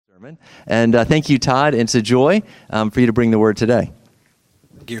And thank you, Todd, and it's a joy for you to bring the word today.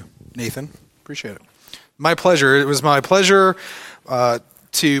 Thank you, Nathan. Appreciate it. My pleasure. It was my pleasure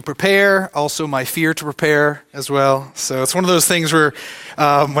to prepare, also my fear to prepare as well. So it's one of those things where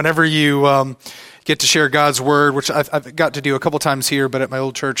whenever you get to share God's word, which I've got to do a couple times here, but at my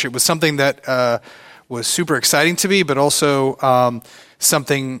old church, it was something that was super exciting to me, but also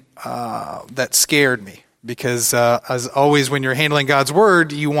something that scared me. Because as always, when you're handling God's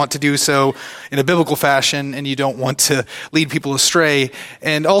word, you want to do so in a biblical fashion, and you don't want to lead people astray.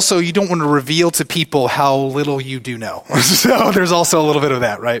 And also, you don't want to reveal to people how little you do know. So there's also a little bit of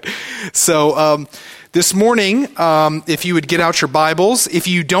that, right? So this morning, if you would get out your Bibles, if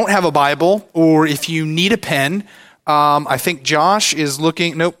you don't have a Bible, or if you need a pen, I think Josh is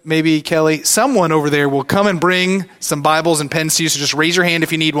looking, nope, maybe Kelly, someone over there will come and bring some Bibles and pens to you, so just raise your hand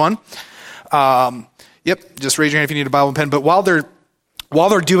if you need one. Yep, just raise your hand if you need a Bible and pen. But while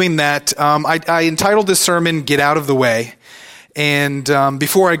they're doing that, I entitled this sermon, Get Out of the Way. And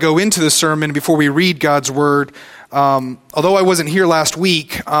before I go into the sermon, before we read God's word, although I wasn't here last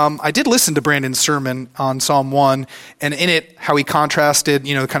week, I did listen to Brandon's sermon on Psalm 1, and in it, how he contrasted,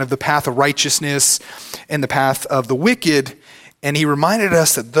 kind of the path of righteousness and the path of the wicked. And he reminded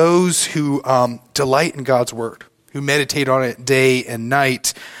us that those who delight in God's word, who meditate on it day and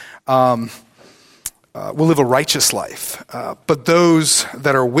night, will live a righteous life. But those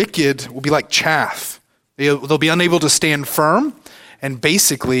that are wicked will be like chaff. They'll be unable to stand firm, and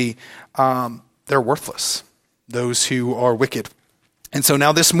basically they're worthless, those who are wicked. And so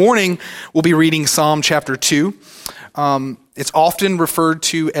now this morning we'll be reading Psalm chapter 2. It's often referred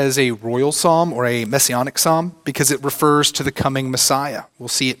to as a royal psalm or a messianic psalm because it refers to the coming Messiah. We'll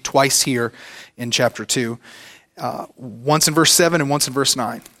see it twice here in chapter 2. Once in verse 7 and once in verse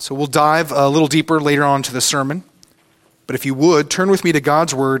 9. So we'll dive a little deeper later on to the sermon. But if you would, turn with me to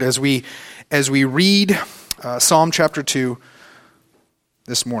God's word as we read Psalm chapter 2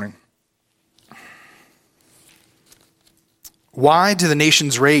 this morning. Why do the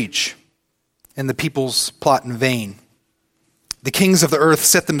nations rage and the peoples plot in vain? The kings of the earth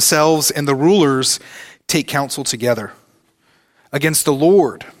set themselves, and the rulers take counsel together against the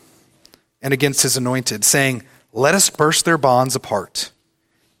Lord and against his anointed, saying, let us burst their bonds apart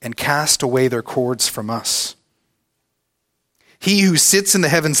and cast away their cords from us. He who sits in the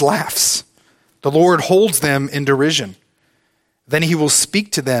heavens laughs. The Lord holds them in derision. Then he will speak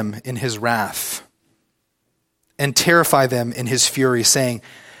to them in his wrath and terrify them in his fury, saying,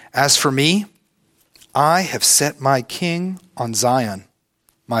 as for me, I have set my king on Zion,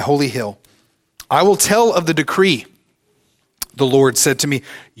 my holy hill. I will tell of the decree. The Lord said to me,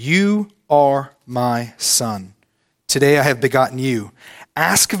 you are my son. Today I have begotten you.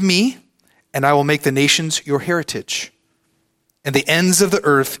 Ask of me, and I will make the nations your heritage, and the ends of the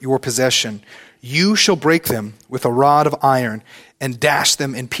earth your possession. You shall break them with a rod of iron, and dash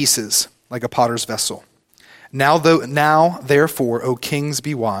them in pieces like a potter's vessel. Now therefore, O kings,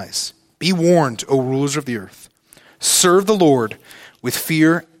 be wise. Be warned, O rulers of the earth. Serve the Lord with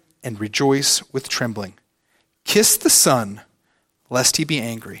fear and rejoice with trembling. Kiss the Son, lest he be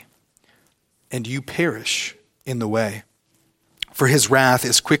angry, and you perish in the way, for his wrath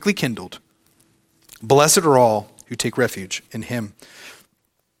is quickly kindled. Blessed are all who take refuge in him.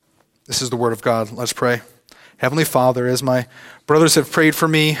 This is the word of God. Let's pray. Heavenly Father, as my brothers have prayed for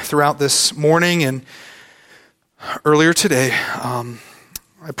me throughout this morning and earlier today,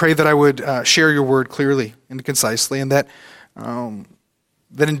 I pray that I would share your word clearly and concisely, and that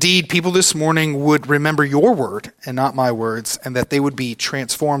indeed people this morning would remember your word and not my words, and that they would be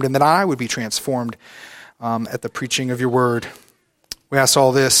transformed, and that I would be transformed at the preaching of your word. We ask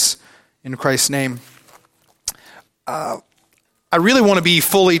all this in Christ's name. I really want to be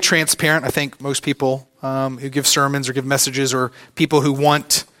fully transparent. I think most people who give sermons or give messages, or people who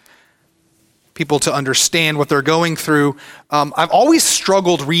want people to understand what they're going through, I've always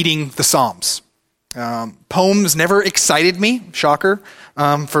struggled reading the Psalms. Poems never excited me, shocker.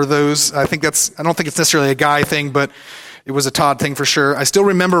 For those, I don't think it's necessarily a guy thing, but it was a Todd thing for sure. I still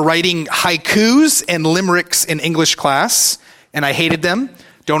remember writing haikus and limericks in English class, and I hated them.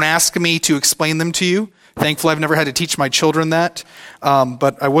 Don't ask me to explain them to you. Thankfully, I've never had to teach my children that,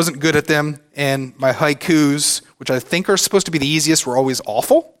 but I wasn't good at them, and my haikus, which I think are supposed to be the easiest, were always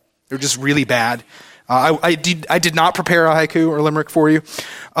awful. They're just really bad. I did not prepare a haiku or limerick for you,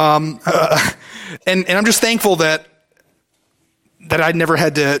 and I'm just thankful that I never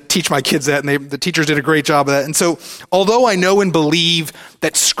had to teach my kids that, and the teachers did a great job of that. And so, although I know and believe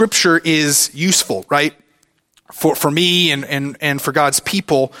that Scripture is useful, right, for me and for God's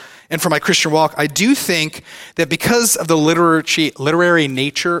people, and for my Christian walk, I do think that because of the literary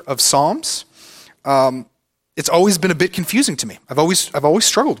nature of Psalms, it's always been a bit confusing to me. I've always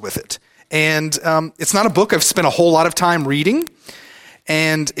struggled with it. And it's not a book I've spent a whole lot of time reading.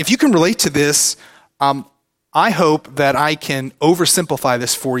 And if you can relate to this, I hope that I can oversimplify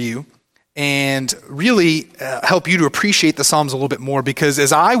this for you and really help you to appreciate the Psalms a little bit more, because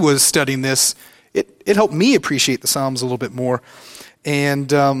as I was studying this, it helped me appreciate the Psalms a little bit more.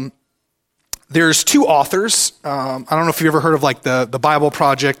 And there's two authors. I don't know if you've ever heard of like the Bible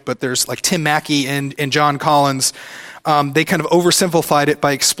Project, but there's like Tim Mackey and John Collins. They kind of oversimplified it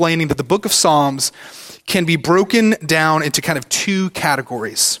by explaining that the book of Psalms can be broken down into kind of two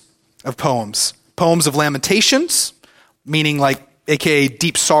categories of poems. Poems of lamentations, meaning like aka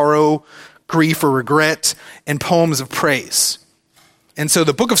deep sorrow, grief, or regret, and poems of praise. And so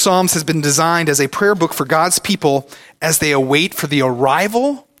the book of Psalms has been designed as a prayer book for God's people as they await for the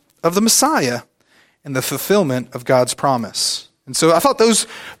arrival of the Messiah and the fulfillment of God's promise. And so I thought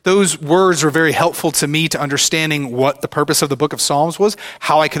those words were very helpful to me to understanding what the purpose of the book of Psalms was,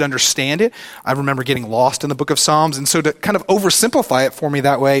 how I could understand it. I remember getting lost in the book of Psalms, and so to kind of oversimplify it for me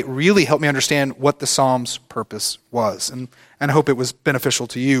that way really helped me understand what the Psalms' purpose was. And I hope it was beneficial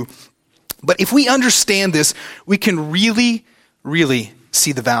to you. But if we understand this, we can really, really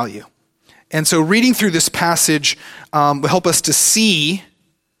see the value. And so reading through this passage will help us to see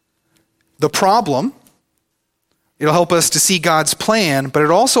the problem. It'll help us to see God's plan, but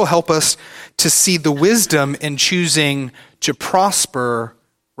it'll also help us to see the wisdom in choosing to prosper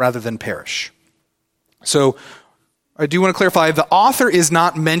rather than perish. So I do want to clarify, the author is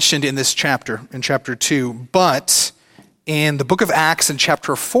not mentioned in this chapter, in chapter 2, but in the book of Acts in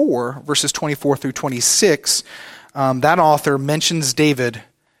chapter 4, verses 24 through 26, that author mentions David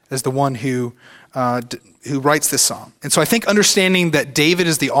as the one who writes this psalm. And so I think understanding that David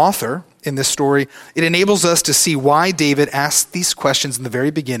is the author in this story, it enables us to see why David asked these questions in the very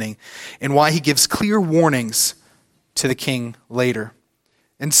beginning and why he gives clear warnings to the king later.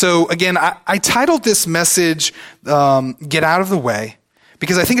 And so again, I titled this message, Get Out of the Way,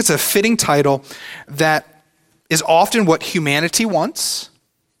 because I think it's a fitting title that is often what humanity wants,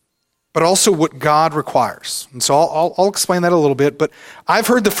 but also what God requires. And so I'll explain that a little bit, but I've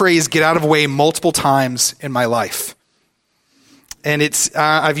heard the phrase get out of the way multiple times in my life. And it's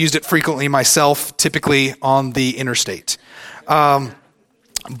I've used it frequently myself, typically on the interstate.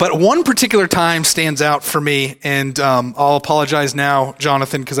 But one particular time stands out for me, and I'll apologize now,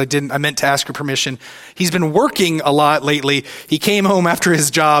 Jonathan, because I meant to ask your permission. He's been working a lot lately. He came home after his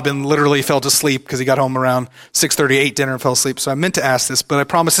job and literally fell to sleep because he got home around 6:30, ate dinner, and fell asleep. So I meant to ask this, but I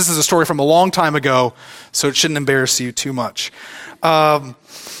promise this is a story from a long time ago, so it shouldn't embarrass you too much. But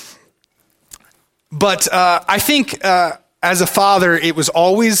I think as a father, it was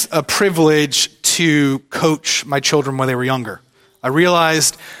always a privilege to coach my children when they were younger. I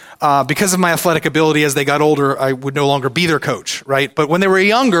realized because of my athletic ability as they got older, I would no longer be their coach, right? But when they were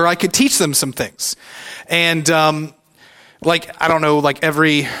younger, I could teach them some things. And like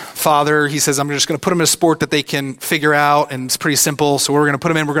every father, he says, I'm just going to put them in a sport that they can figure out, and it's pretty simple. So we're going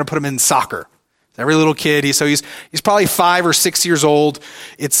to put them in soccer. Every little kid, he's probably 5 or 6 years old.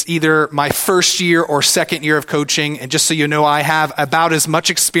 It's either my first year or second year of coaching. And just so you know, I have about as much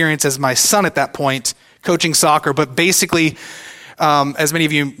experience as my son at that point coaching soccer. But basically, as many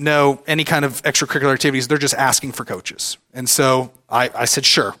of you know, any kind of extracurricular activities, they're just asking for coaches. And so I said,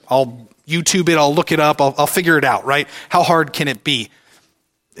 sure, I'll YouTube it, I'll look it up, I'll figure it out, right? How hard can it be?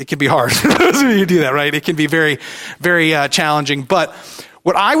 It can be hard. You do that, right? It can be very, very challenging. But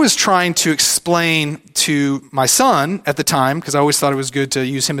what I was trying to explain to my son at the time, because I always thought it was good to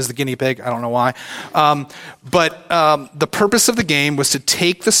use him as the guinea pig, I don't know why, but the purpose of the game was to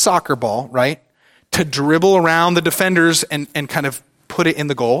take the soccer ball, right, to dribble around the defenders and kind of put it in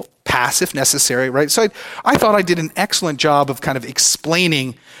the goal, pass if necessary, right? So I thought I did an excellent job of kind of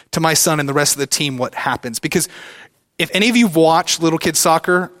explaining to my son and the rest of the team what happens. Because if any of you have watched little kids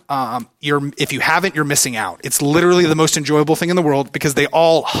soccer, if you haven't, you're missing out. It's literally the most enjoyable thing in the world because they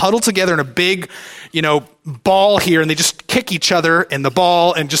all huddle together in a big, ball here, and they just kick each other in the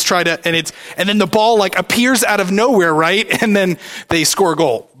ball and just try to, and then the ball like appears out of nowhere, right? And then they score a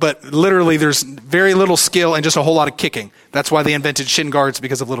goal. But literally there's very little skill and just a whole lot of kicking. That's why they invented shin guards,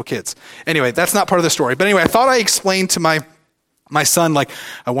 because of little kids. Anyway, that's not part of the story. But anyway, I thought I explained to my son, like,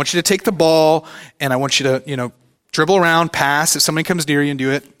 I want you to take the ball and I want you to, dribble around, pass if somebody comes near you, and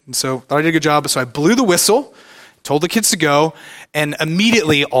do it. And so I thought I did a good job. So I blew the whistle, told the kids to go, and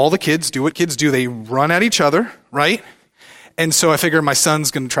immediately all the kids do what kids do. They run at each other, right? And so I figured my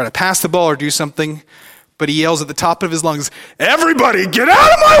son's going to try to pass the ball or do something. but he yells at the top of his lungs, "Everybody get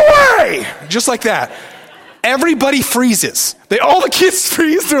out of my way!" Just like that. Everybody freezes. All the kids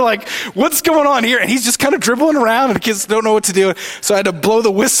freeze. They're like, what's going on here? And he's just kind of dribbling around, and the kids don't know what to do. So I had to blow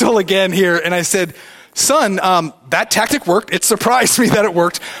the whistle again here. And I said, son, that tactic worked. It surprised me that it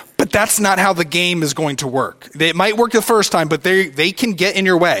worked, but that's not how the game is going to work. It might work the first time, but they can get in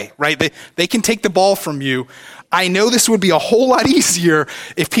your way, right? They can take the ball from you. I know this would be a whole lot easier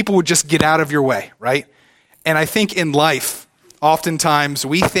if people would just get out of your way, right? And I think in life, oftentimes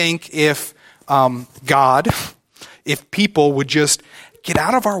we think if if people would just get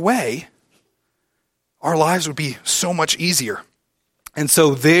out of our way, our lives would be so much easier. And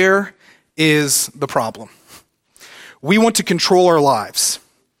so there is the problem. We want to control our lives.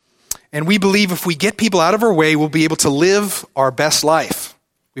 And we believe if we get people out of our way, we'll be able to live our best life.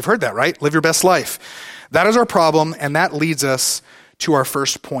 We've heard that, right? Live your best life. That is our problem, and that leads us to our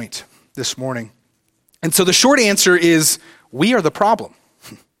first point this morning. And so the short answer is we are the problem.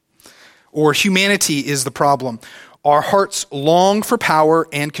 Or humanity is the problem. Our hearts long for power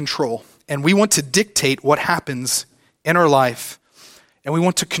and control, and we want to dictate what happens in our life, and we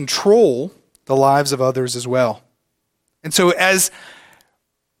want to control the lives of others as well. And so as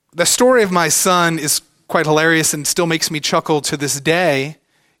the story of my son is quite hilarious and still makes me chuckle to this day,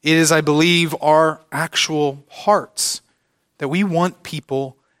 it is, I believe, our actual hearts that we want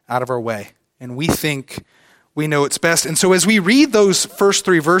people out of our way, and we think we know it's best. And so as we read those first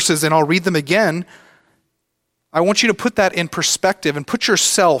 3 verses, and I'll read them again, I want you to put that in perspective and put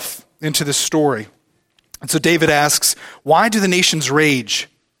yourself into this story. And so David asks, why do the nations rage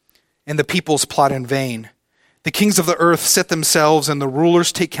and the peoples plot in vain? The kings of the earth set themselves, and the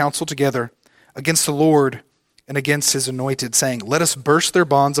rulers take counsel together against the Lord and against his anointed, saying, let us burst their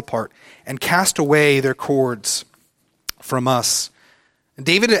bonds apart and cast away their cords from us. And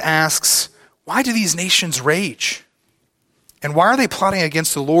David asks, why do these nations rage? And why are they plotting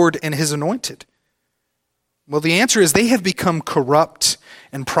against the Lord and his anointed? Well, the answer is they have become corrupt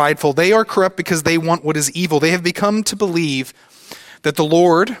and prideful. They are corrupt because they want what is evil. They have become to believe that the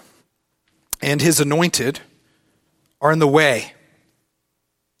Lord and his anointed are in the way.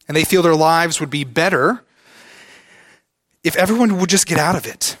 And they feel their lives would be better if everyone would just get out of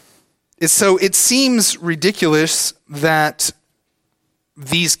it. So it seems ridiculous that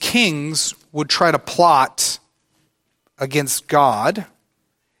these kings would try to plot against God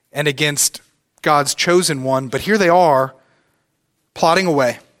and against God's chosen one, but here they are plotting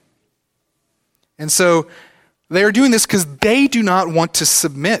away. And so they are doing this because they do not want to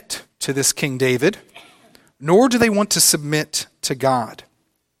submit to this King David, nor do they want to submit to God.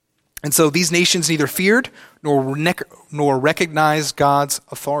 And so these nations neither feared nor recognized God's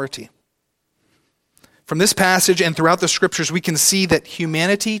authority. From this passage and throughout the scriptures, we can see that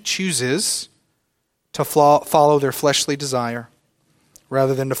humanity chooses to follow their fleshly desire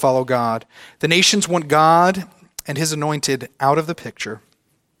rather than to follow God. The nations want God and his anointed out of the picture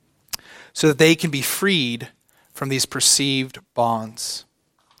so that they can be freed from these perceived bonds.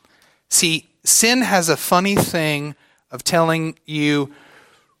 See, sin has a funny thing of telling you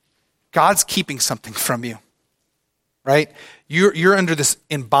God's keeping something from you, right? You're under this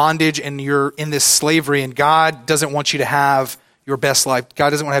in bondage and you're in this slavery, and God doesn't want you to have your best life. God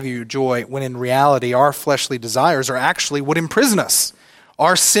doesn't want to have your joy, when in reality our fleshly desires are actually what imprison us.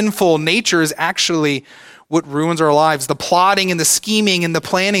 Our sinful nature is actually what ruins our lives. The plotting and the scheming and the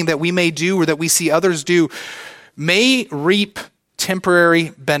planning that we may do or that we see others do may reap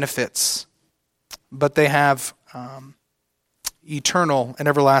temporary benefits, but they have eternal and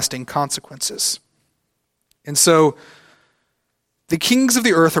everlasting consequences. And so the kings of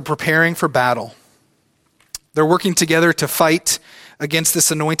the earth are preparing for battle. They're working together to fight against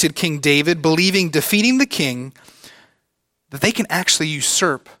this anointed King David, believing defeating the king that they can actually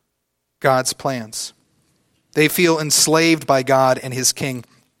usurp God's plans. They feel enslaved by God and his king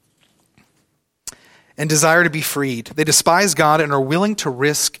and desire to be freed. They despise God and are willing to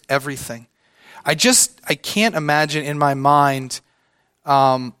risk everything. I can't imagine in my mind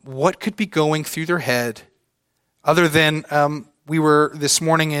what could be going through their head other than we were this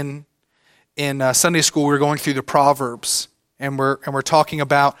morning in Sunday school, we were going through the Proverbs, and we're talking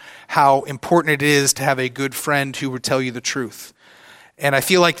about how important it is to have a good friend who would tell you the truth. And I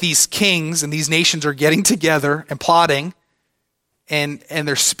feel like these kings and these nations are getting together and plotting, and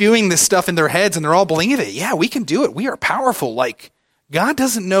they're spewing this stuff in their heads, and they're all believing it. Yeah, we can do it. We are powerful. Like, God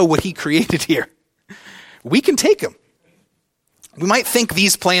doesn't know what he created here. We can take him. We might think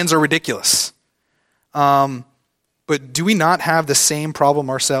these plans are ridiculous. But do we not have the same problem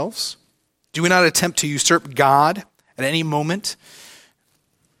ourselves? Do we not attempt to usurp God at any moment?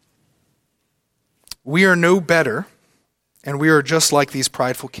 we are no better, and we are just like these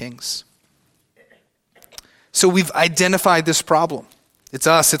prideful kings. So we've identified this problem. It's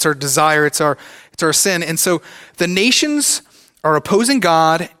us, it's our desire, it's our sin. And so the nations are opposing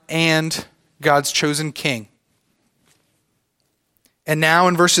God and God's chosen king. And now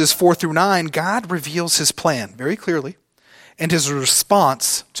in verses 4 through 9, God reveals his plan very clearly and his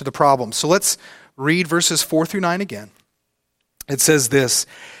response to the problem. So let's read verses 4 through 9 again. It says this: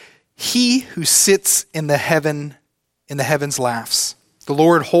 "He who sits in the heavens laughs. The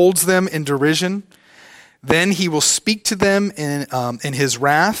Lord holds them in derision. Then he will speak to them in his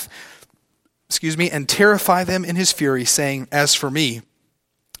wrath, and terrify them in his fury, saying, 'As for me,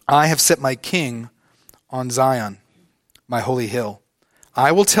 I have set my king on Zion, my holy hill.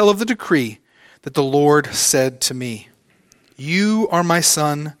 I will tell of the decree that the Lord said to me, you are my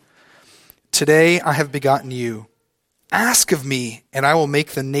son. Today I have begotten you. Ask of me, and I will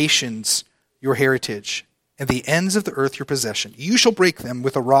make the nations your heritage, and the ends of the earth your possession. You shall break them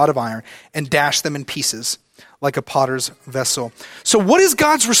with a rod of iron and dash them in pieces like a potter's vessel.'" So what is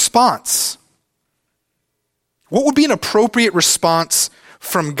God's response? What would be an appropriate response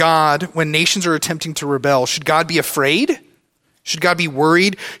from God when nations are attempting to rebel? Should God be afraid? Should God be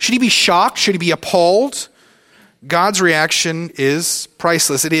worried? Should he be shocked? Should he be appalled? God's reaction is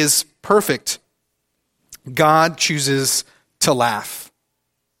priceless. It is perfect. God chooses to laugh.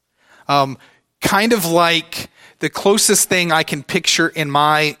 Kind of like the closest thing I can picture in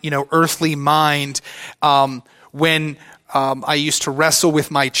my, earthly mind, when I used to wrestle with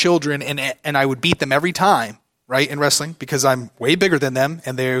my children and I would beat them every time, right, in wrestling, because I'm way bigger than them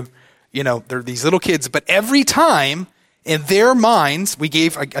and they're these little kids. But every time in their minds, I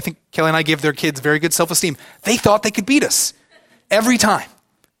think Kelly and I gave their kids very good self-esteem. They thought they could beat us every time,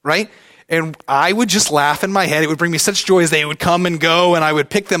 right? And I would just laugh in my head. It would bring me such joy as they would come and go, and I would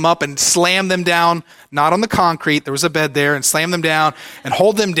pick them up and slam them down, not on the concrete, there was a bed there, and slam them down and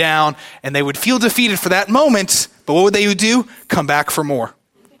hold them down, and they would feel defeated for that moment, but what would they do? Come back for more.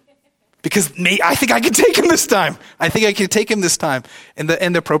 Because I think I can take him this time. And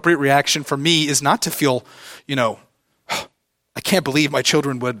the appropriate reaction for me is not to feel, I can't believe my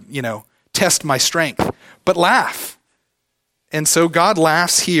children would, test my strength, but laugh. And so God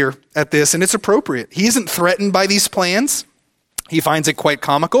laughs here at this, and it's appropriate. He isn't threatened by these plans. He finds it quite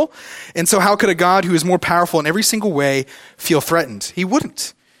comical. And so how could a God who is more powerful in every single way feel threatened? He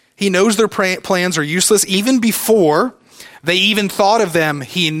wouldn't. He knows their plans are useless. Even before they even thought of them,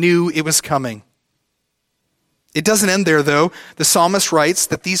 he knew it was coming. It doesn't end there, though. The psalmist writes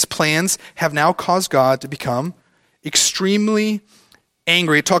that these plans have now caused God to become extremely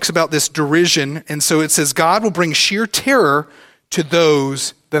angry. It talks about this derision, and so it says God will bring sheer terror to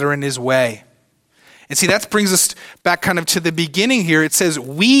those that are in his way. And see, that brings us back kind of to the beginning here. It says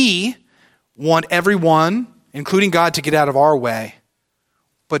we want everyone, including God, to get out of our way.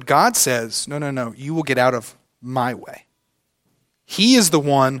 But God says, no, you will get out of my way. He is the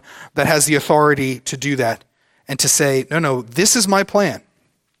one that has the authority to do that and to say, no, this is my plan.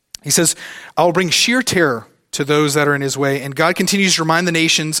 He says, I will bring sheer terror to those that are in his way. And God continues to remind the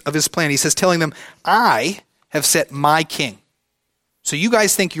nations of his plan. He says, telling them, I have set my king. So you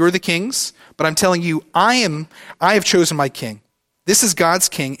guys think you're the kings, but I'm telling you, I have chosen my king. This is God's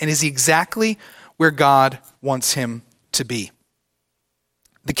king and is exactly where God wants him to be.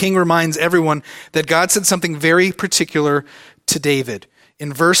 The king reminds everyone that God said something very particular to David.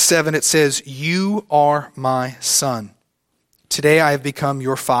 In verse 7, it says, you are my son. Today I have become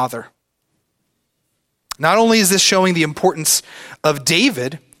your father. Not only is this showing the importance of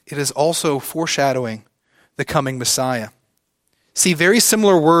David, it is also foreshadowing the coming Messiah. See, very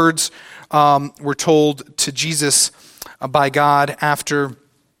similar words were told to Jesus by God after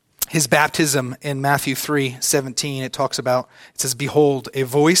his baptism in Matthew 3:17. It says, behold, a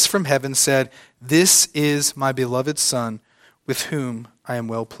voice from heaven said, this is my beloved son, with whom I am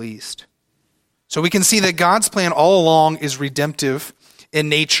well pleased. So we can see that God's plan all along is redemptive in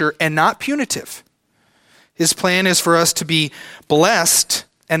nature and not punitive. His plan is for us to be blessed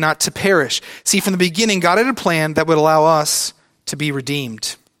and not to perish. See, from the beginning, God had a plan that would allow us to be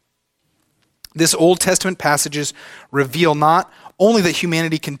redeemed. This Old Testament passages reveal not only that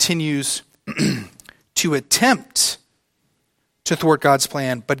humanity continues to attempt to thwart God's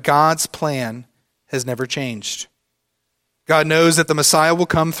plan, but God's plan has never changed. God knows that the Messiah will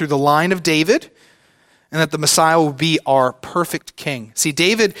come through the line of David, and that the Messiah will be our perfect king. See,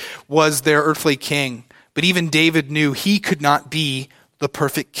 David was their earthly king, but even David knew he could not be the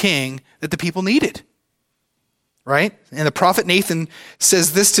perfect king that the people needed. right? And the prophet Nathan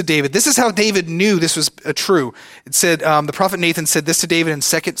says this to David. This is how David knew this was true. It said, the prophet Nathan said this to David in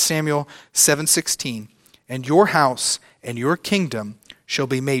 2 Samuel 7:16, "And your house and your kingdom shall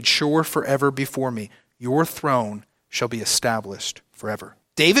be made sure forever before me. Your throne shall be established forever."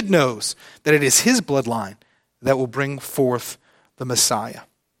 David knows that it is his bloodline that will bring forth the Messiah.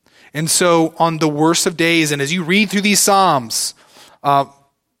 And so on the worst of days, and as you read through these Psalms,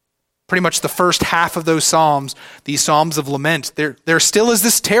 pretty much the first half of those Psalms, these Psalms of lament, there still is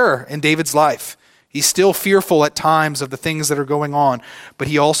this terror in David's life. He's still fearful at times of the things that are going on, but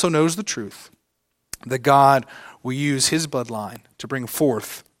he also knows the truth, that God will use his bloodline to bring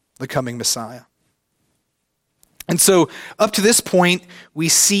forth the coming Messiah. And so up to this point, we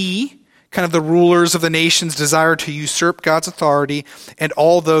see kind of the rulers of the nations desire to usurp God's authority and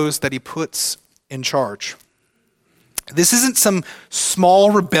all those that he puts in charge. This isn't some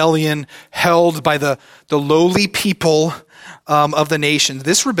small rebellion held by the lowly people of the nation.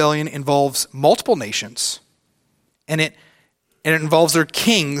 This rebellion involves multiple nations, and it involves their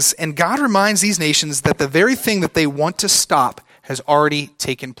kings. And God reminds these nations that the very thing that they want to stop has already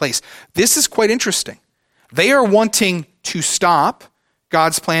taken place. This is quite interesting. They are wanting to stop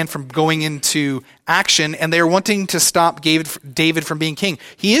God's plan from going into action, and they are wanting to stop David from being king.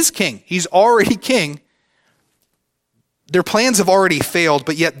 He is king. He's already king. Their plans have already failed,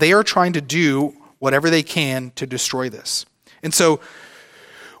 but yet they are trying to do whatever they can to destroy this. And so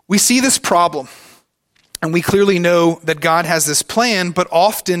we see this problem, and we clearly know that God has this plan, but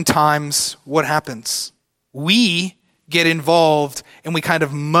oftentimes what happens? We get involved and we kind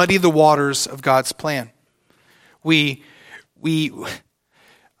of muddy the waters of God's plan.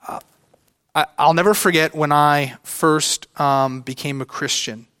 I'll never forget when I first became a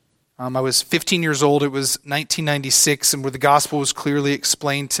Christian. I was 15 years old. It was 1996, and where the gospel was clearly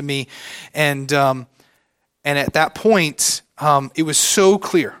explained to me. And at that point, it was so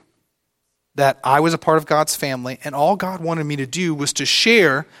clear that I was a part of God's family, and all God wanted me to do was to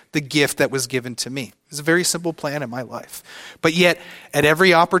share the gift that was given to me. It was a very simple plan in my life. But yet, at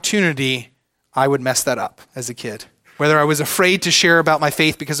every opportunity, I would mess that up as a kid. Whether I was afraid to share about my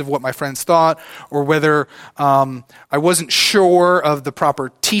faith because of what my friends thought, or whether I wasn't sure of the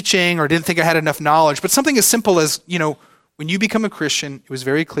proper teaching or didn't think I had enough knowledge. But something as simple as, when you become a Christian, it was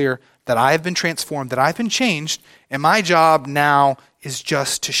very clear that I have been transformed, that I've been changed, and my job now is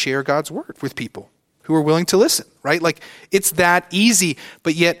just to share God's word with people who are willing to listen, right? Like, it's that easy,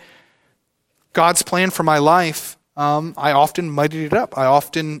 but yet God's plan for my life, I often muddied it up. I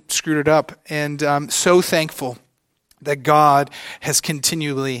often screwed it up, and I'm so thankful that God has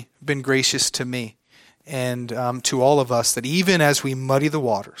continually been gracious to me and to all of us, that even as we muddy the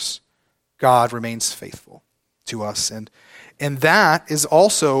waters, God remains faithful to us. And that is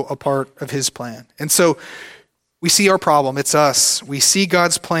also a part of his plan. And so we see our problem. It's us. We see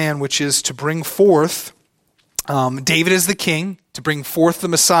God's plan, which is to bring forth David as the king, to bring forth the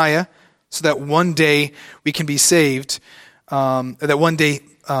Messiah, so that one day we can be saved, that one day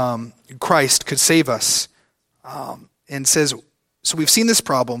Christ could save us. And says, so we've seen this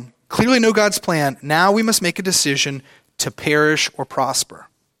problem, clearly know God's plan, now we must make a decision to perish or prosper.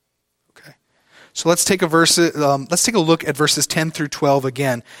 Okay. So let's take a look at verses 10 through 12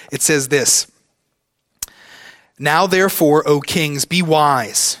 again. It says this: "Now therefore, O kings, be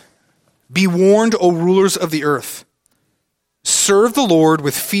wise. Be warned, O rulers of the earth. Serve the Lord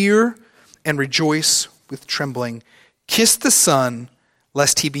with fear and rejoice with trembling. Kiss the Son,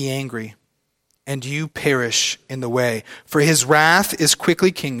 lest he be angry, and you perish in the way, for his wrath is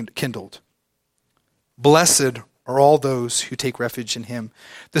quickly kindled. Blessed are all those who take refuge in him."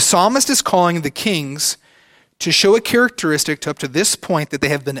 The psalmist is calling the kings to show a characteristic up to this point that they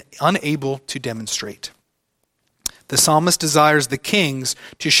have been unable to demonstrate. The psalmist desires the kings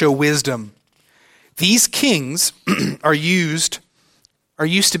to show wisdom. These kings are used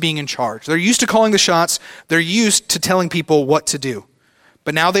to being in charge. They're used to calling the shots. They're used to telling people what to do.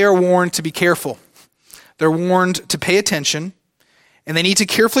 But now they are warned to be careful. They're warned to pay attention, and they need to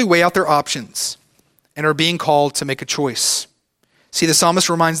carefully weigh out their options and are being called to make a choice. See, the psalmist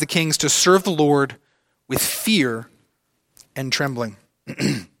reminds the kings to serve the Lord with fear and trembling.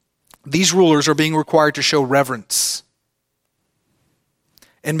 These rulers are being required to show reverence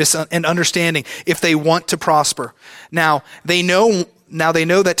and understanding if they want to prosper. Now they know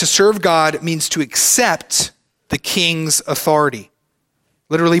that to serve God means to accept the king's authority.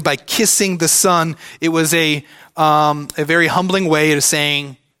 Literally, by kissing the Son, it was a very humbling way of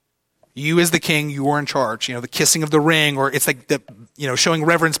saying, you as the king, you are in charge. The kissing of the ring, or it's like showing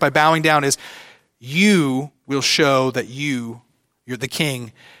reverence by bowing down is, you will show that you're the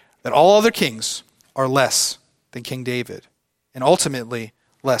king, that all other kings are less than King David, and ultimately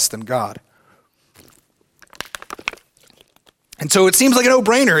less than God. And so it seems like a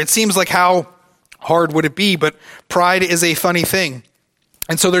no-brainer. It seems like how hard would it be, but pride is a funny thing.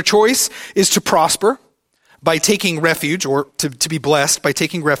 And so their choice is to prosper by taking refuge, or to be blessed by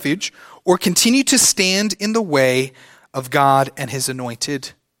taking refuge, or continue to stand in the way of God and his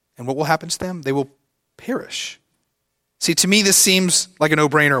anointed. And what will happen to them? They will perish. See, to me, this seems like a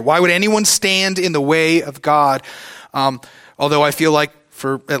no-brainer. Why would anyone stand in the way of God? Although I feel like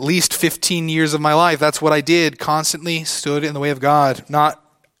for at least 15 years of my life, that's what I did, constantly stood in the way of God, not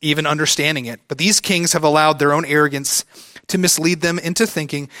even understanding it. But these kings have allowed their own arrogance to mislead them into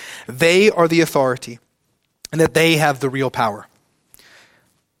thinking they are the authority and that they have the real power.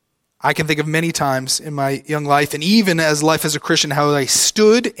 I can think of many times in my young life, and even as life as a Christian, how I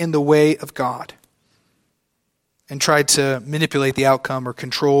stood in the way of God and tried to manipulate the outcome or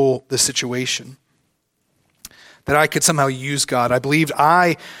control the situation. That I could somehow use God. I believed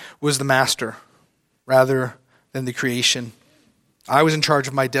I was the master rather than the creation. I was in charge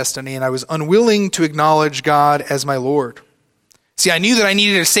of my destiny, and I was unwilling to acknowledge God as my Lord. See, I knew that I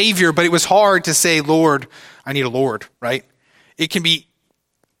needed a Savior, but it was hard to say, Lord, I need a Lord, right? It can be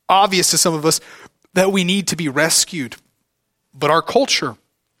obvious to some of us that we need to be rescued. But our culture,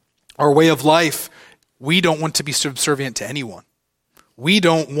 our way of life, we don't want to be subservient to anyone. We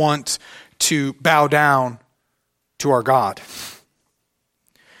don't want to bow down to our God.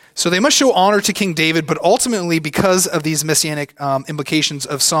 So they must show honor to King David, but ultimately, because of these messianic implications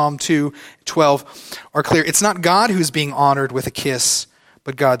of Psalm 2:12 are clear, it's not God who's being honored with a kiss,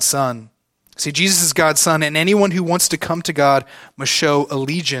 but God's Son. See, Jesus is God's Son, and anyone who wants to come to God must show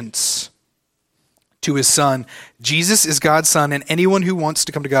allegiance to his Son. Jesus is God's Son, and anyone who wants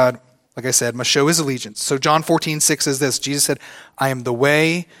to come to God, like I said, must show his allegiance. So John 14:6 says this, Jesus said, I am the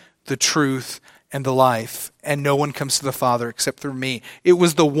way, the truth, and the life, and no one comes to the Father except through me. It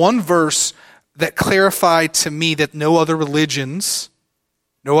was the one verse that clarified to me that no other religions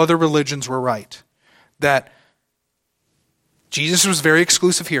were right. That Jesus was very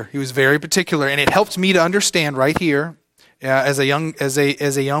exclusive here. He was very particular, and it helped me to understand right here, as a young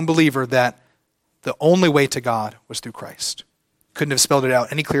believer, that the only way to God was through Christ. Couldn't have spelled it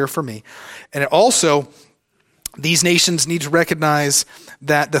out any clearer for me. And it also, these nations need to recognize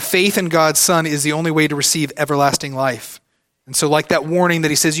that the faith in God's Son is the only way to receive everlasting life. And so like that warning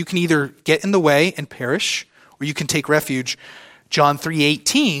that he says, you can either get in the way and perish, or you can take refuge. John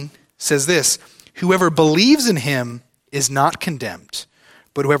 3:18 says this, whoever believes in him is not condemned,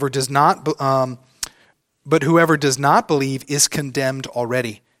 but whoever does not believe is condemned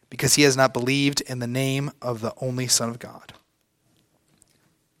already, because he has not believed in the name of the only Son of God.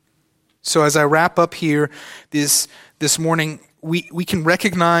 So as I wrap up here this morning, we can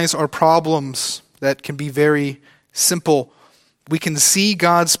recognize our problems that can be very simple. We can see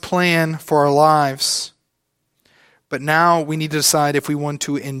God's plan for our lives. But now we need to decide if we want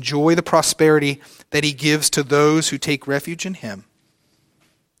to enjoy the prosperity that he gives to those who take refuge in him,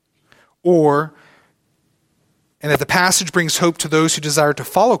 and that the passage brings hope to those who desire to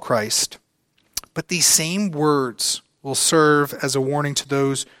follow Christ. But these same words will serve as a warning to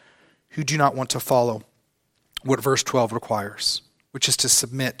those who do not want to follow what verse 12 requires, which is to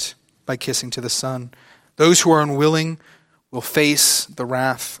submit by kissing to the Son. Those who are unwilling will face the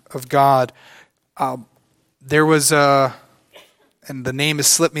wrath of God. There was and the name has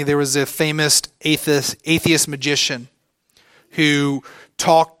slipped me, there was a famous atheist magician who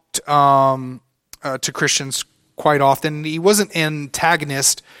talked to Christians quite often. He wasn't an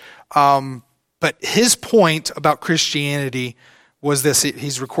antagonist, but his point about Christianity was this.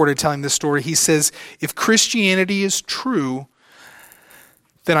 He's recorded telling this story. He says, if Christianity is true,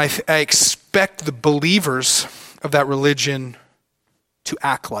 then I expect the believers of that religion to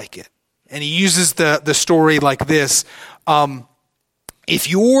act like it. And he uses the story like this. If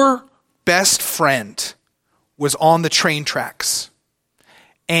your best friend was on the train tracks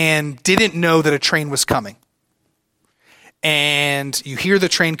and didn't know that a train was coming, and you hear the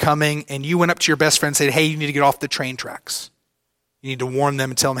train coming, and you went up to your best friend and said, hey, you need to get off the train tracks. You need to warn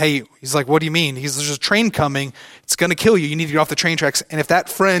them and tell them, hey, he's like, what do you mean? There's a train coming. It's going to kill you. You need to get off the train tracks. And if that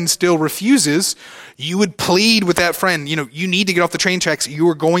friend still refuses, you would plead with that friend, you need to get off the train tracks. You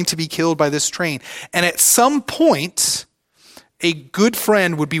are going to be killed by this train. And at some point, a good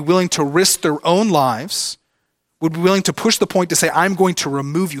friend would be willing to risk their own lives, would be willing to push the point to say, I'm going to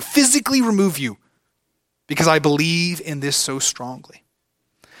remove you, physically remove you, because I believe in this so strongly.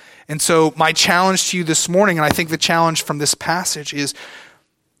 And so my challenge to you this morning, and I think the challenge from this passage is,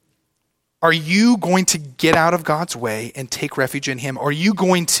 are you going to get out of God's way and take refuge in him? Are you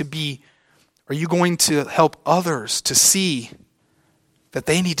going to Are you going to help others to see that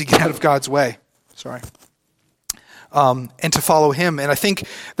they need to get out of God's way? And to follow him. And I think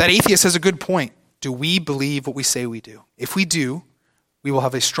that atheist has a good point. Do we believe what we say we do? If we do, we will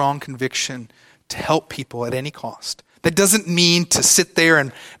have a strong conviction to help people at any cost. That doesn't mean to sit there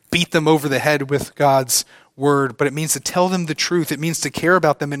and beat them over the head with God's word, but it means to tell them the truth. It means to care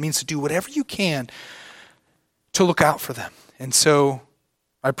about them. It means to do whatever you can to look out for them. And so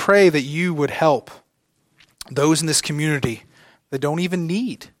I pray that you would help those in this community that don't even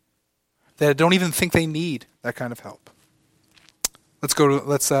think they need that kind of help. Let's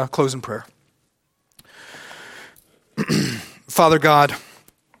close in prayer. Father God,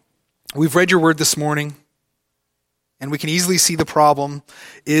 we've read your word this morning, and we can easily see the problem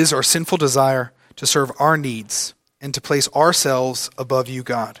is our sinful desire to serve our needs and to place ourselves above you,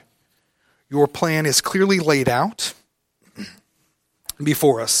 God. Your plan is clearly laid out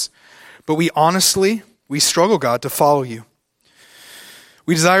before us, but we struggle, God, to follow you.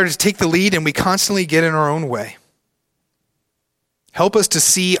 We desire to take the lead, and we constantly get in our own way. Help us to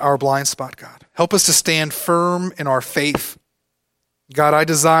see our blind spot, God. Help us to stand firm in our faith. God, I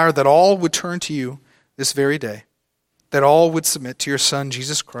desire that all would turn to you this very day, that all would submit to your Son,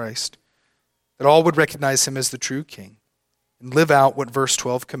 Jesus Christ, that all would recognize him as the true King and live out what verse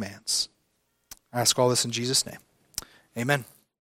 12 commands. I ask all this in Jesus' name. Amen.